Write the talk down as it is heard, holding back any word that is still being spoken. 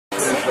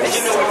face.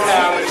 You know what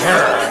time it is.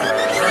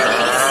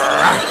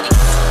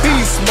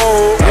 Beast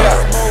mode, yeah.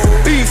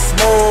 Beast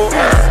mode,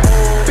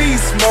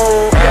 beast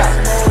mode, yeah.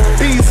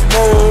 Beast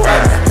mode,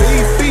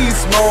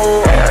 beast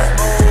mode,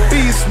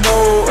 beast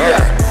mode,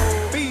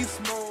 yeah. Beast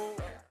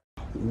mode.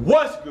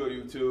 What's good,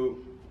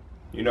 YouTube?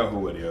 You know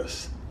who it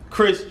is.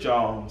 Chris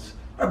Jones,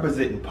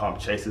 representing Pump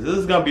Chasers. This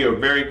is gonna be a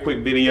very quick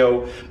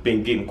video.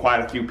 Been getting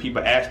quite a few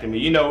people asking me.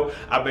 You know,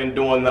 I've been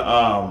doing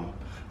the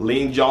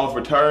Lean Jones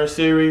Return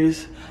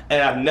series,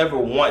 and I've never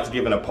once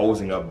given a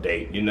posing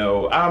update. You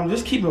know, I'm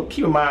just keep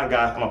in mind,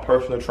 guys, I'm a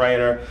personal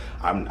trainer.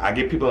 I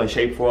get people in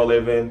shape for a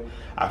living.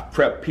 I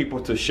prep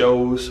people to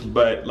shows,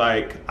 but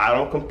like, I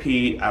don't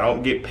compete. I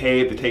don't get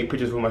paid to take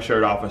pictures with my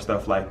shirt off and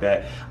stuff like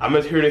that. I'm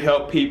just here to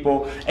help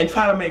people and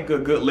try to make a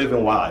good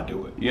living while I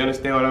do it. You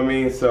understand what I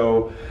mean?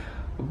 So,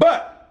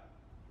 but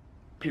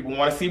people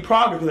want to see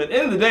progress, because at the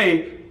end of the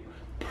day,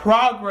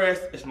 progress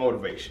is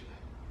motivation.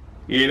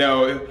 You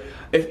know,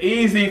 it's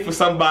easy for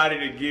somebody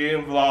to get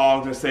in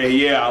vlogs and say,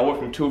 yeah, I went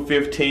from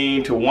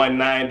 215 to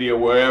 190 or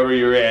wherever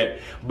you're at,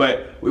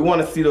 but we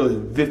want to see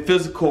the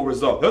physical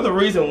results. There's a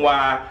reason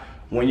why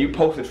when you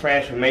post a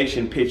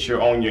transformation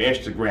picture on your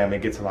Instagram,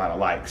 it gets a lot of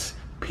likes.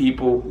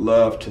 People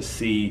love to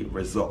see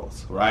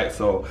results, right?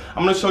 So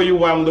I'm gonna show you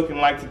what I'm looking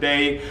like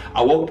today.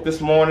 I woke up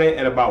this morning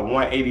at about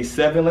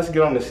 187. Let's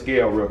get on the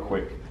scale real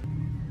quick.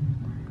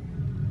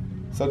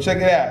 So check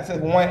it out, it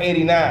says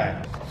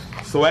 189.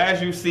 So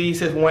as you see, it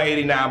says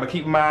 189, but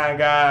keep in mind,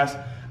 guys,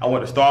 I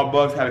went to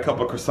Starbucks, had a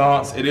couple of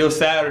croissants. It is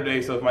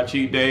Saturday, so it's my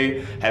cheat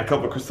day. Had a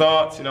couple of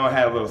croissants, you know, I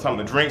had a little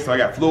something to drink, so I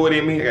got fluid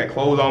in me, I got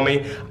clothes on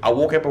me. I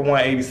woke up at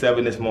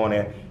 187 this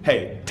morning.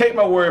 Hey, take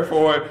my word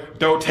for it,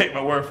 don't take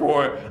my word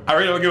for it. I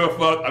really don't give a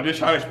fuck, I'm just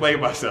trying to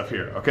explain myself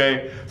here,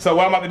 okay? So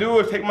what I'm about to do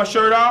is take my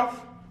shirt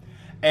off,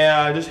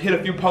 and just hit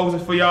a few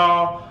poses for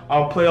y'all.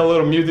 I'll play a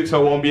little music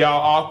so it won't be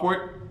all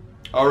awkward,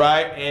 all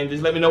right? And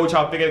just let me know what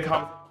y'all think in the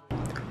comments.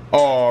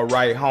 All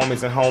right,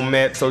 homies and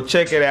homettes, so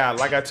check it out.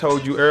 Like I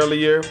told you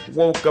earlier,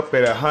 woke up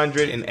at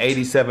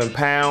 187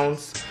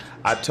 pounds.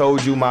 I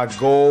told you my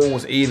goal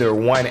was either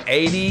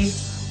 180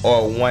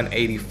 or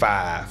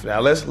 185. Now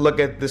let's look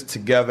at this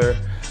together.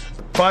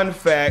 Fun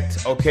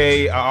fact,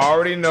 okay, I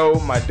already know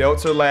my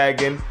delts are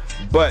lagging,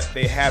 but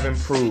they have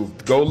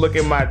improved. Go look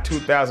at my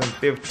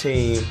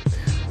 2015,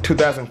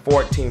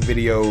 2014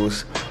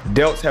 videos.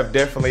 Delts have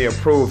definitely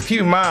improved. Keep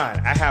in mind,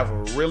 I have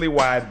a really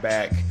wide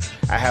back.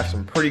 I have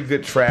some pretty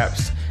good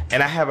traps,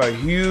 and I have a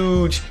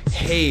huge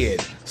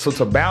head. So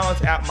to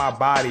balance out my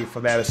body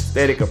for that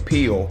aesthetic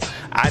appeal,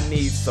 I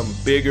need some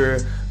bigger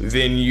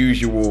than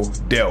usual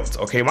delts,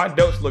 okay? My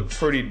delts look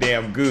pretty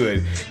damn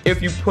good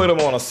if you put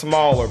them on a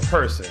smaller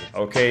person,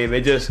 okay?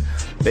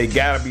 They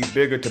gotta be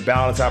bigger to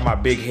balance out my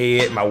big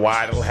head, my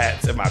wide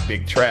lats, and my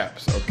big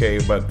traps, okay?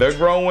 But they're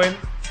growing.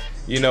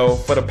 You know,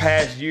 for the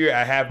past year,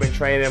 I have been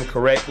training them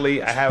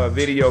correctly. I have a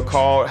video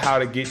called How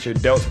to Get Your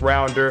Delts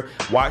Rounder.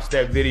 Watch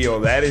that video.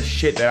 That is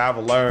shit that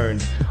I've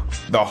learned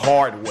the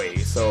hard way.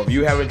 So if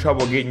you're having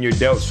trouble getting your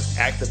delts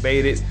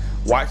activated,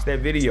 watch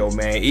that video,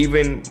 man.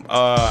 Even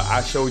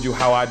I showed you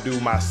how I do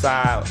my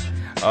side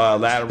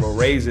lateral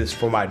raises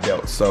for my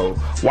delts. So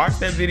watch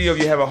that video if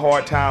you have a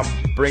hard time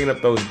bringing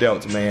up those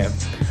delts, man.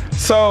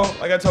 So,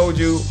 like I told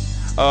you,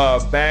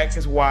 back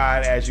is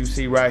wide, as you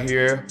see right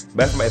here.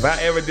 That's if I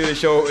ever did a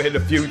show in the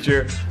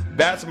future,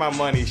 that's my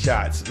money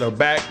shots. The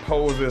back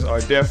poses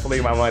are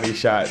definitely my money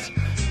shots.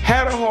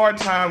 Had a hard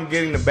time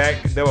getting the back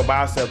double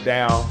bicep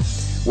down,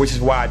 which is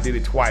why I did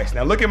it twice.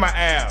 Now look at my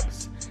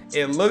abs.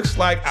 It looks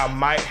like I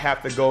might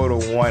have to go to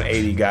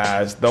 180,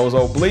 guys. Those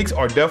obliques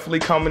are definitely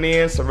coming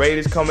in,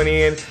 serratus coming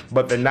in,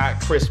 but they're not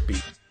crispy.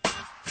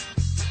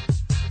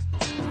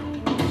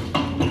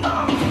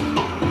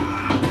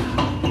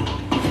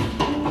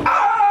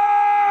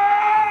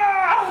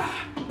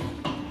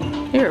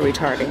 You're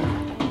retarded.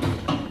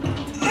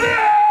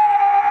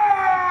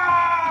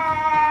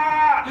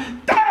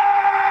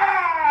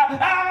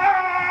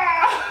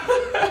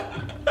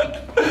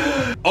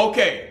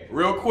 Okay,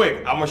 real quick,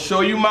 I'm gonna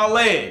show you my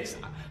legs.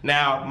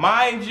 Now,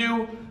 mind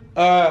you,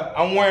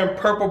 I'm wearing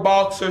purple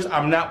boxers.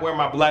 I'm not wearing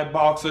my black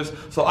boxers.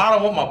 So I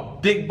don't want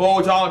my big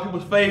bulge all in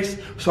people's face.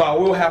 So I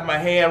will have my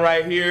hand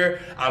right here.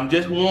 I'm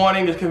just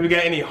warning, just because we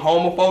got any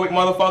homophobic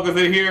motherfuckers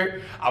in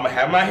here, I'm gonna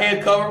have my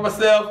hand covered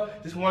myself.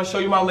 Just want to show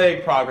you my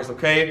leg progress,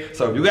 okay?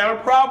 So if you got a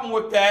problem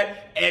with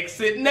that,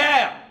 exit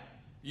now.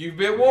 You've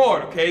been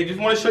warned, okay? Just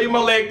want to show you my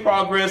leg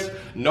progress.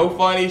 No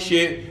funny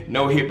shit,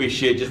 no hippie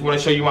shit. Just want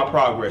to show you my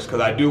progress,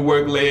 because I do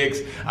work legs.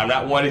 I'm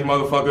not one of these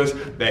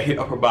motherfuckers that hit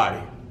upper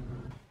body.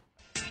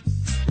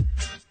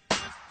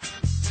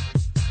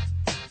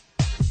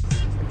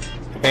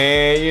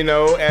 And you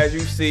know, as you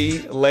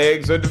see,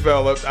 legs are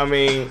developed. I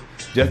mean,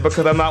 just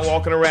because I'm not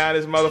walking around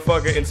this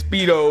motherfucker in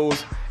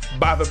Speedos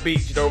by the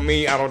beach don't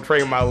mean I don't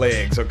train my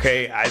legs,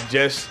 okay?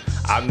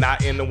 I'm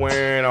not into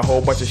wearing a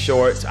whole bunch of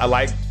shorts. I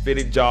like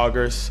fitted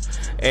joggers.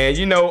 And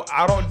you know,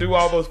 I don't do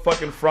all those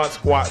fucking front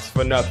squats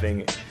for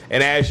nothing.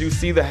 And as you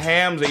see, the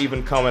hams are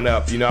even coming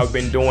up. You know, I've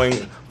been doing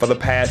for the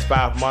past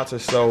 5 months or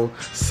so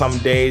some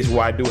days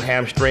where I do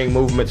hamstring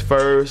movements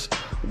first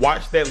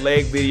watch that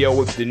leg video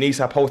with Denise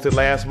I posted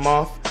last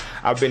month.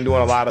 I've been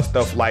doing a lot of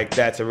stuff like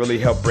that to really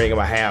help bring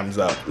my hams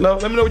up.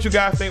 Let me know what you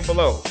guys think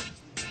below.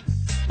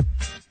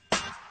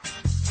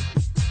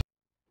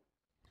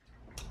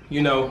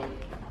 You know,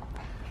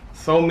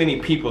 so many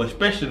people,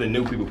 especially the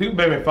new people that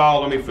have been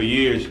following me for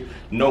years,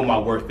 know my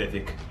work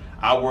ethic.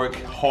 I work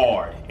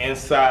hard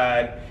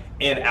inside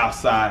and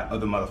outside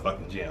of the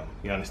motherfucking gym.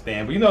 You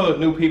understand? But you know, the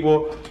new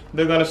people,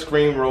 they're gonna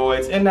scream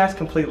roids, and that's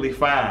completely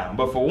fine.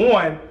 But for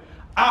one,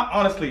 I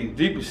honestly,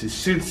 deeply,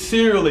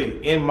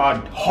 sincerely, in my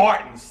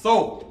heart and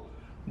soul,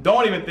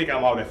 don't even think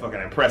I'm all that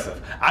fucking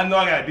impressive. I know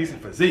I got a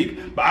decent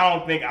physique, but I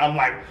don't think I'm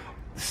like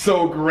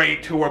so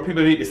great to where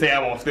people need to say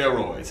I'm on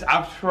steroids.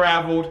 I've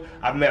traveled,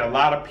 I've met a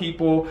lot of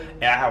people,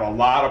 and I have a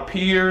lot of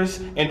peers,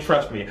 and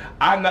trust me,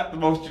 I'm not the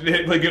most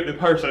genetically gifted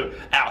person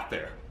out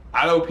there.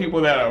 I know people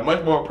that are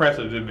much more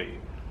impressive than me,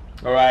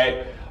 all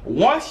right?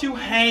 Once you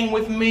hang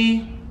with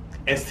me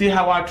and see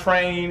how I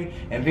train,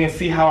 and then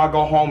see how I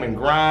go home and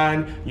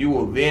grind, you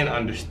will then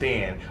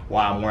understand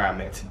why I'm where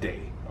I'm at today,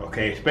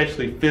 okay?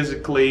 Especially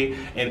physically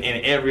and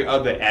in every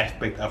other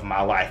aspect of my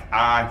life.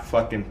 I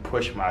fucking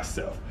push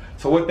myself.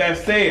 So with that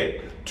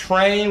said,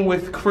 Train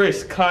with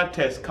Chris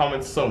contest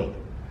coming soon.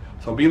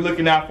 So be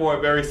looking out for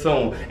it very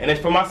soon. And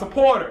it's for my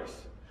supporters.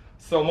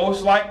 So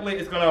most likely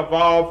it's gonna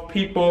involve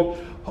people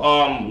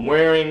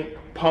wearing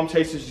Pump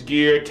Chasers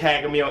gear,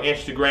 tagging me on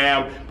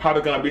Instagram.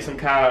 Probably gonna be some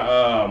kind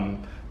of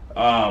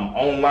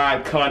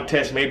online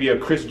contest, maybe a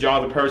Chris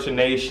Jones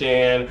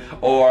impersonation,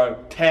 or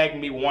tag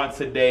me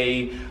once a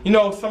day. You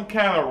know, some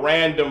kind of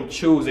random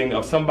choosing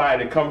of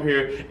somebody to come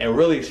here and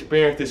really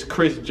experience this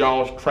Chris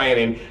Jones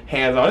training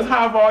hands-on. This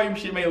high volume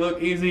shit may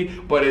look easy,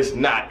 but it's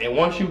not. And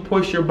once you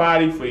push your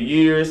body for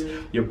years,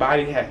 your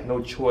body has no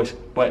choice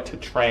but to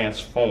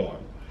transform.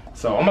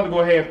 So I'm gonna go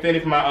ahead and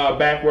finish my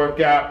back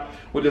workout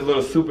with this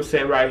little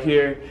superset right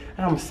here. And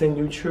I'm gonna send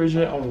you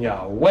children on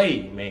your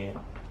way, man.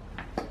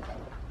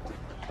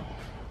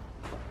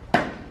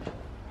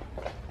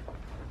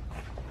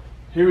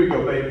 Here we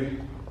go, baby.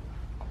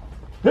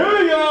 Here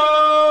we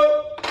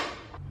go!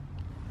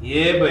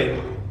 Yeah,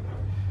 baby.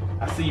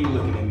 I see you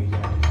looking at me,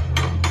 girl.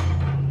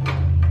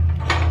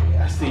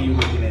 Yeah, I see you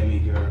looking at me,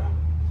 girl.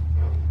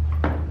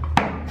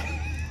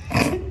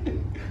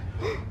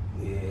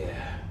 Yeah.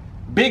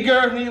 Big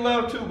girls need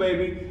love too,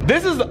 baby.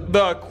 This is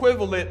the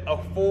equivalent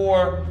of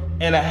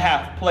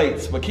 4.5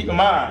 plates, but keep in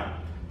mind,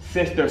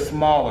 since they're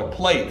smaller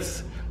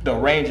plates, the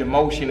range of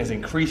motion is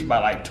increased by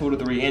like 2 to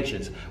 3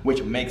 inches,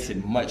 which makes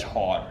it much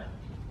harder.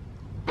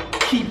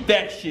 Keep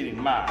that shit in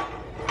mind.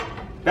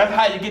 That's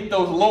how you get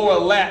those lower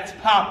lats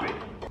popping.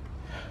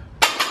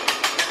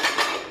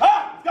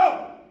 Ah, let's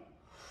go.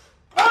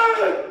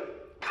 Ah,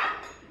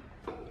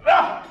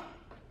 ah,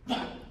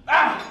 ah,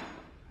 ah,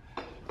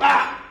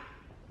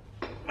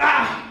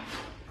 ah,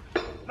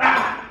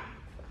 ah,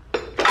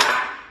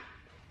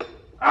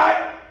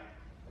 ah.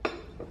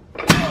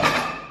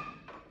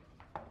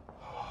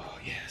 Oh,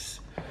 yes.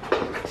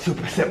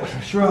 Superset with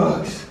some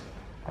shrugs.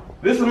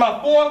 This is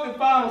my 4th and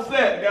final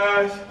set,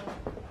 guys.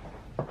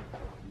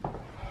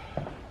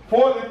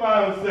 4th and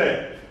final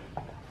set.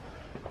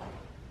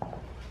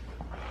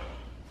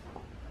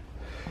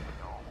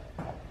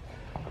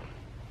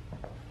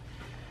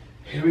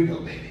 Here we go,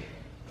 baby.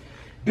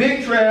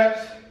 Big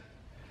traps.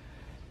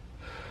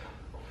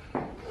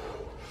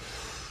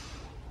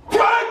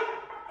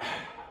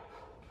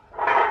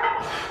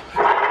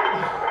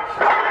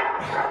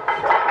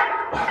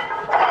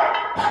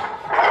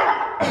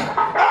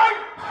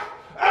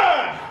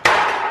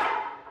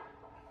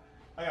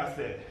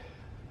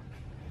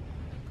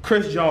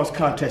 Chris Jones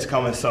contest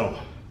coming soon.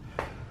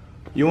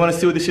 You want to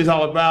see what this shit's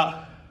all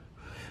about?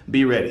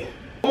 Be ready.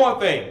 One more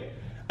thing.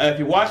 If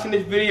you're watching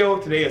this video,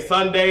 today is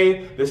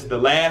Sunday. This is the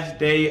last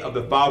day of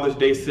the Father's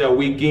Day sale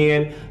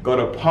weekend. Go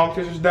to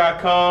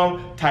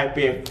pumpchasers.com, type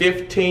in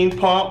 15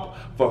 pump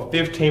for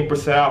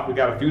 15% off. We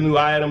got a few new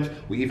items.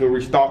 We even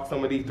restocked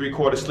some of these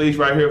 3/4 sleeves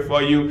right here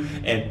for you.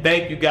 And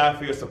thank you guys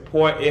for your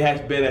support. It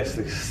has been a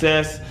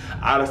success.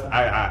 I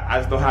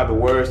just don't have the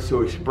words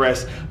to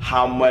express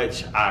how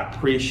much I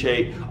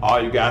appreciate all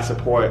you guys'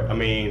 support. I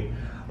mean,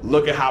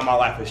 look at how my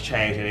life has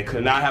changed, and it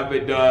could not have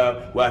been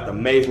done without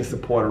amazing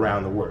support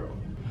around the world.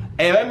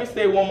 And let me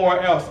say one more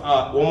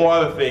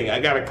other thing. I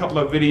got a couple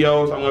of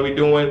videos I'm gonna be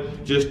doing,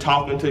 just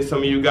talking to some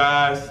of you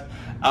guys.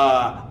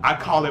 I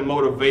call it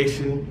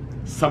motivation.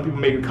 Some people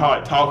maybe call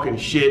it talking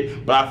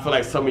shit, but I feel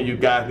like some of you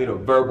guys need a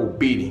verbal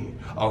beating,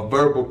 a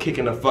verbal kick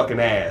in the fucking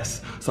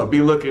ass. So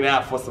be looking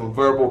out for some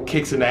verbal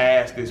kicks in the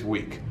ass this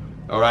week.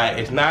 All right,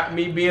 it's not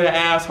me being an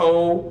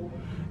asshole.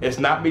 It's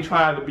not me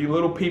trying to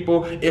belittle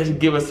people. It's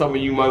giving some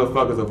of you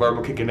motherfuckers a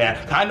verbal kick in the ass.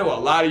 I know a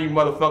lot of you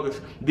motherfuckers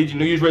did your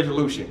New Year's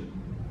resolution.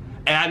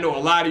 And I know a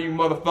lot of you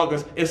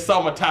motherfuckers, it's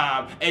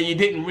summertime and you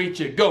didn't reach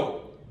your goal.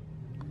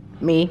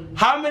 Me.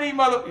 How many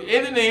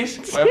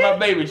Denise, my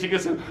baby, she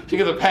gets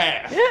a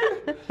pass.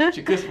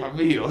 She kissed my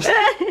meals.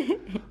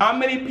 How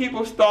many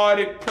people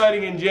started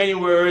cutting in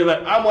January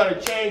like, I'm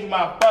gonna change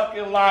my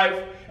fucking life,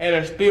 and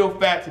are still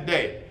fat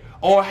today?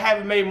 Or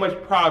haven't made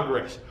much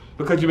progress?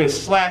 because you've been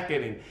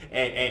slacking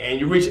and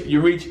you reach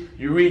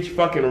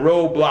fucking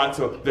roadblocks,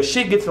 or the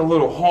shit gets a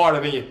little harder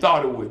than you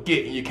thought it would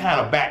get, and you kind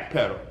of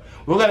backpedal.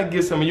 We're gonna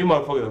give some of you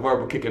motherfuckers a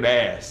verbal kick in the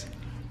ass,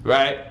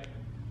 right?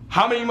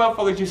 How many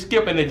motherfuckers you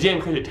skip in the gym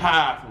because you're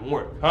tired from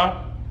work,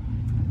 huh?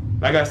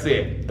 Like I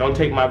said, don't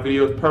take my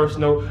videos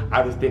personal.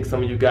 I just think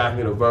some of you guys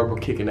need a verbal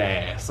kick in the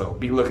ass, so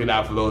be looking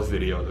out for those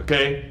videos,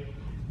 okay?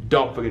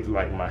 Don't forget to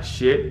like my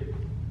shit,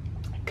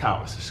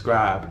 comment,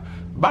 subscribe.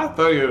 Buy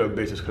 30 of them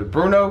bitches, because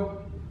Bruno,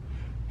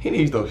 he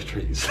needs those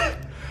trees.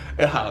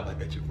 And holla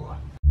back at you, boy.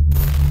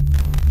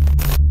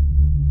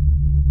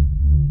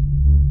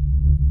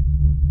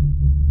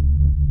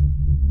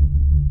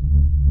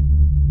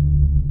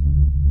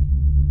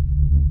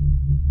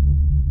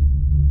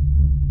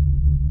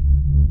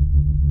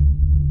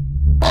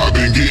 I've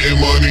been getting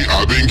money,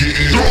 I've been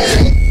getting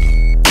dough.